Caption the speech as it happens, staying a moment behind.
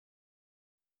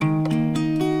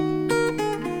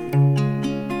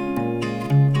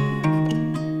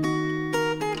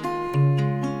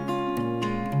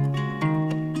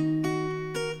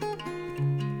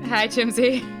Hi,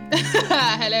 Chimsy.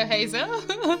 Hello, Hazel.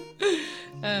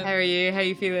 How are you? How are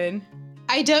you feeling?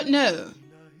 I don't know.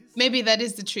 Maybe that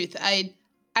is the truth. I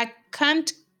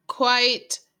can't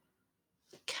quite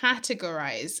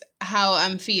categorize how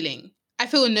I'm feeling. I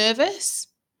feel nervous.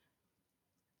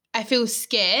 I feel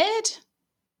scared,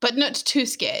 but not too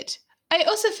scared. I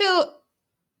also feel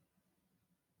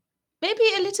maybe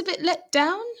a little bit let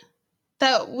down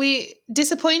that we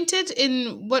disappointed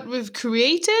in what we've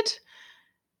created,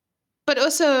 but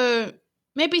also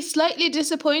maybe slightly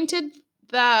disappointed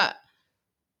that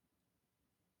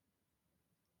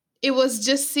it was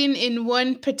just seen in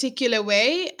one particular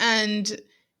way and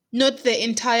not the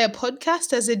entire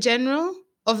podcast as a general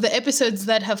of the episodes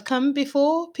that have come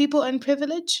before People and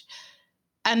Privilege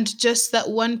and just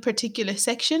that one particular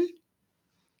section.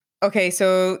 Okay,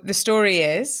 so the story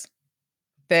is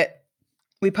that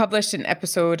we published an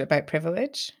episode about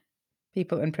privilege,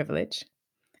 people and privilege.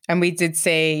 And we did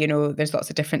say, you know, there's lots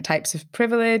of different types of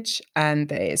privilege and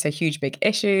that it's a huge, big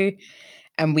issue.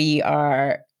 And we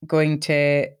are going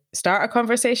to start a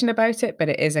conversation about it, but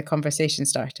it is a conversation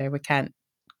starter. We can't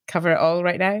cover it all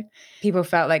right now. People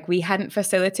felt like we hadn't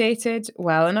facilitated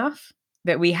well enough,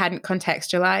 that we hadn't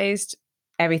contextualized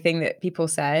everything that people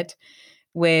said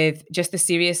with just the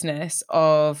seriousness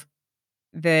of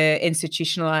the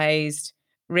institutionalized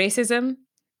racism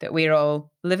that we're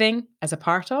all living as a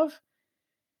part of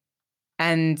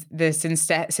and the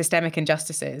systemic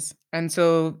injustices. And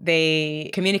so they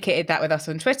communicated that with us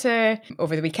on Twitter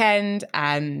over the weekend,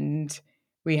 and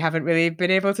we haven't really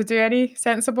been able to do any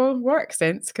sensible work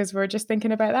since because we're just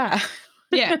thinking about that.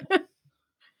 Yeah.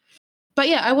 But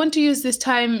yeah, I want to use this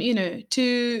time,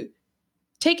 to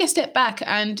take a step back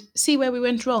and see where we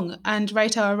went wrong and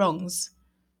right our wrongs.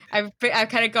 I've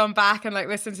kind of gone back and like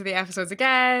listened to the episodes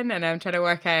again, and I'm trying to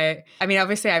work out. I mean,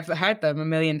 obviously, I've heard them a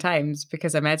million times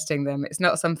because I'm editing them. It's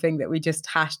not something that we just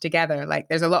hash together. Like,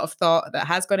 there's a lot of thought that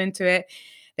has gone into it.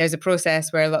 There's a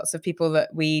process where lots of people that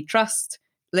we trust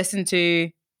listen to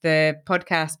the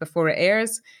podcast before it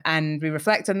airs, and we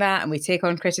reflect on that, and we take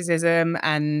on criticism.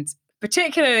 And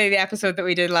particularly the episode that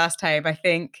we did last time, I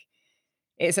think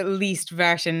it's at least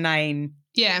version 9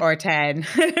 or 10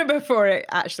 before it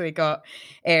actually got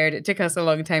aired. It took us a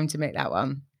long time to make that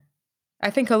one. I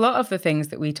think a lot of the things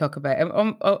that we talk about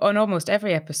on almost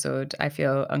every episode, I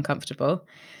feel uncomfortable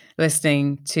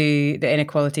listening to the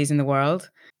inequalities in the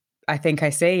world. I think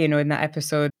I say, in that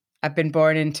episode, I've been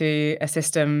born into a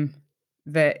system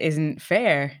that isn't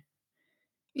fair.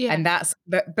 Yeah. And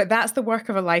but that's the work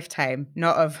of a lifetime,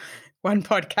 not of one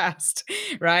podcast,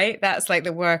 right? That's like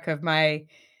the work of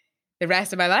the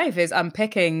rest of my life is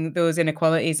unpicking those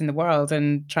inequalities in the world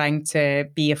and trying to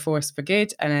be a force for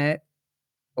good and a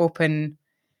open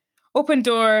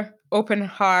door, open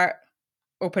heart,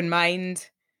 open mind,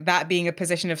 that being a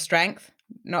position of strength,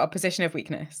 not a position of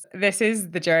weakness. This is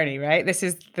the journey, right? This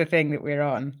is the thing that we're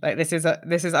on. Like this is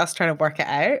us trying to work it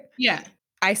out. Yeah.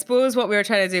 I suppose what we were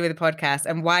trying to do with the podcast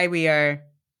and why we are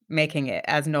making it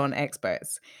as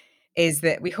non-experts is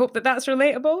that we hope that that's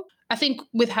relatable. I think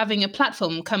with having a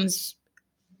platform comes,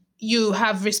 you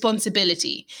have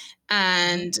responsibility.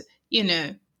 And,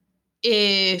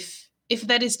 if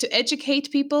that is to educate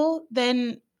people,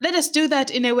 then let us do that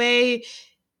in a way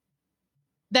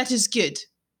that is good,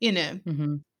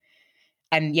 Mm-hmm.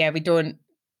 And yeah, we don't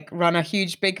run a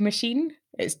huge, big machine.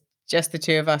 It's just the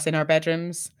two of us in our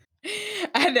bedrooms.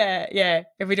 And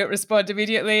if we don't respond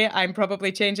immediately, I'm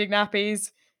probably changing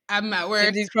nappies. I'm at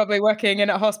work. He's probably working in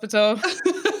a hospital.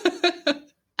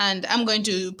 And I'm going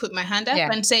to put my hand up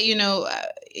and say,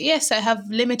 yes, I have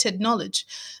limited knowledge.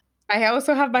 I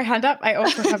also have my hand up. I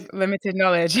also have limited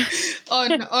knowledge on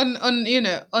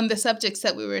the subjects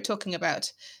that we were talking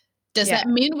about. Does that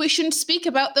mean we shouldn't speak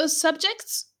about those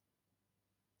subjects?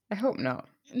 I hope not.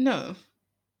 No.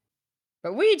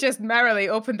 But we just merrily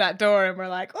opened that door and we're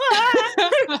like,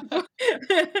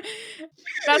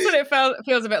 that's what it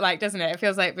feels a bit like, doesn't it? It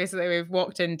feels like basically we've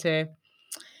walked into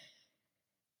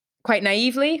quite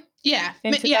naively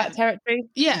into that territory.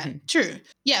 Yeah, true.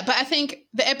 Yeah, but I think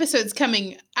the episodes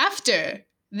coming after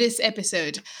this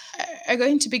episode are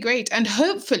going to be great. And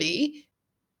hopefully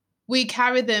we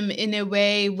carry them in a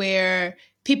way where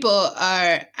people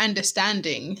are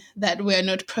understanding that we're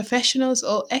not professionals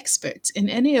or experts in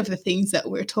any of the things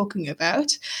that we're talking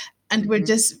about. And we're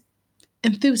just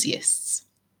enthusiasts.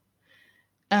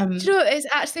 Do you know, it's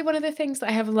actually one of the things that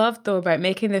I have loved, though, about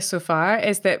making this so far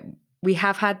is that we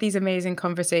have had these amazing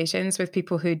conversations with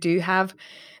people who do have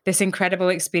this incredible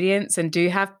experience and do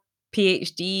have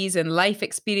PhDs and life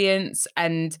experience.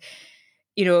 And,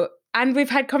 And we've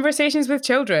had conversations with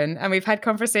children, and we've had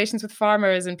conversations with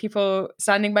farmers and people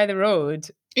standing by the road.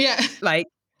 Yeah. Like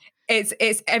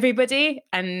it's everybody,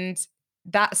 and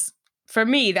that's, for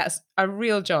me, that's a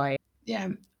real joy. Yeah.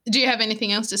 Do you have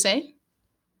anything else to say?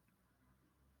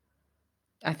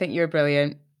 I think you're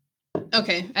brilliant.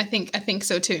 Okay, I think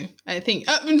so too. I think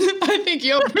you're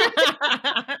brilliant.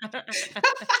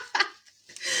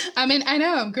 I mean, I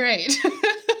know I'm great.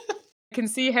 I can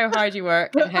see how hard you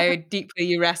work and how deeply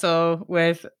you wrestle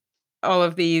with all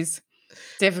of these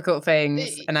difficult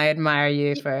things, and I admire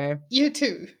you for... You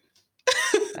too.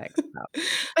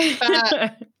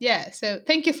 Yeah, so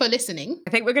thank you for listening. I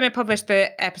think we're going to publish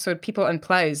the episode People and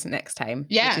Plows next time,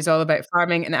 which is all about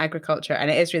farming and agriculture, and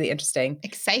it is really interesting.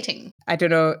 Exciting. I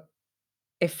don't know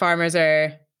if farmers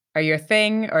are your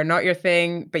thing or not your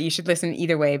thing, but you should listen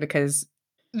either way, because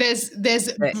there's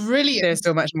brilliant. There's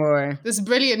so much more. There's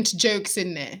brilliant jokes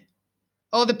in there.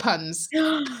 All the puns.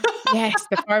 Yes,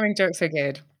 the farming jokes are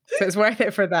good. So it's worth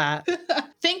it for that.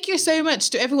 Thank you so much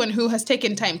to everyone who has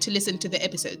taken time to listen to the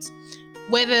episodes.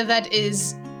 Whether that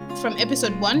is from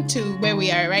episode 1 to where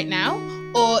we are right now,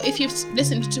 or if you've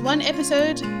listened to one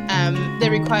episode, they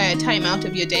require time out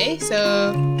of your day.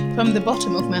 So from the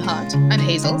bottom of my heart and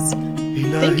Hazel's,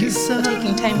 thank you for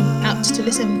taking time out to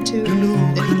listen to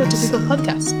the People to People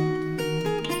podcast.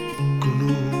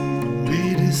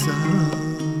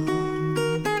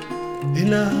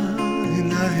 Ila